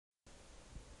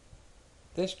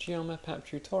This GeoMapApp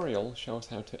tutorial shows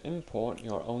how to import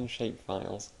your own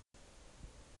shapefiles.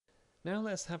 Now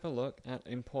let's have a look at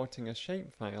importing a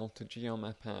shapefile to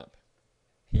GeoMapApp.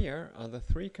 Here are the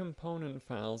three component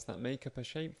files that make up a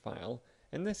shapefile,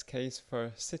 in this case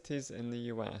for cities in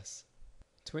the US.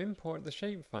 To import the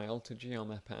shapefile to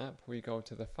GeoMapApp, we go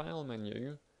to the File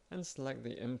menu and select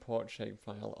the Import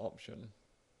Shapefile option.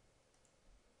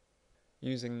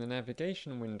 Using the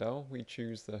navigation window, we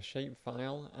choose the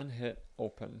shapefile and hit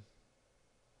Open.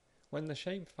 When the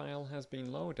shapefile has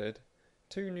been loaded,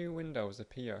 two new windows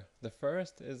appear. The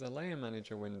first is a Layer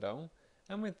Manager window,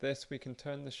 and with this we can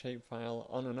turn the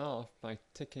shapefile on and off by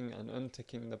ticking and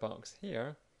unticking the box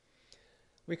here.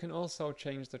 We can also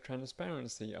change the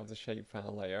transparency of the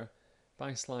shapefile layer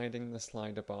by sliding the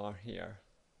slider bar here.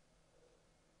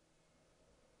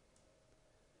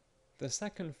 The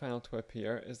second file to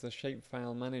appear is the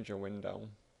Shapefile Manager window,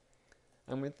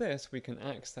 and with this we can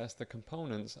access the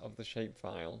components of the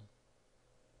shapefile.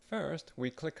 First, we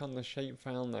click on the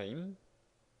shapefile name,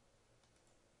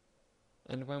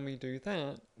 and when we do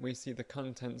that, we see the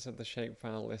contents of the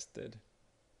shapefile listed.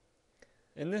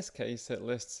 In this case, it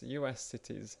lists US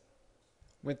cities.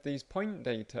 With these point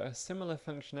data, similar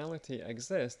functionality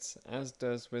exists as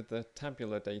does with the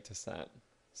tabular dataset.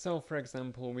 So, for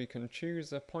example, we can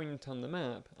choose a point on the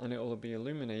map and it will be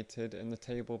illuminated in the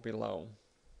table below.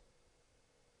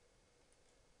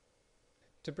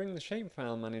 To bring the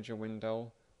Shapefile Manager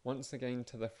window once again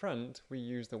to the front, we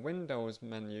use the Windows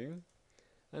menu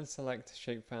and select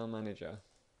Shapefile Manager.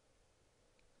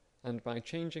 And by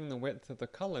changing the width of the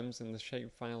columns in the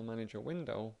Shapefile Manager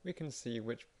window, we can see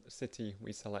which city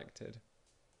we selected.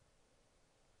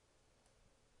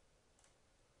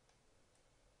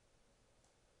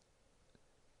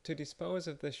 To dispose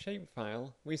of this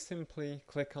shapefile, we simply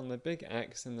click on the big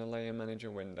X in the Layer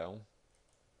Manager window.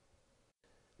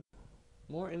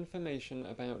 More information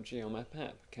about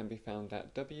GeoMapApp can be found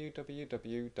at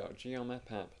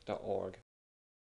www.geomapapp.org.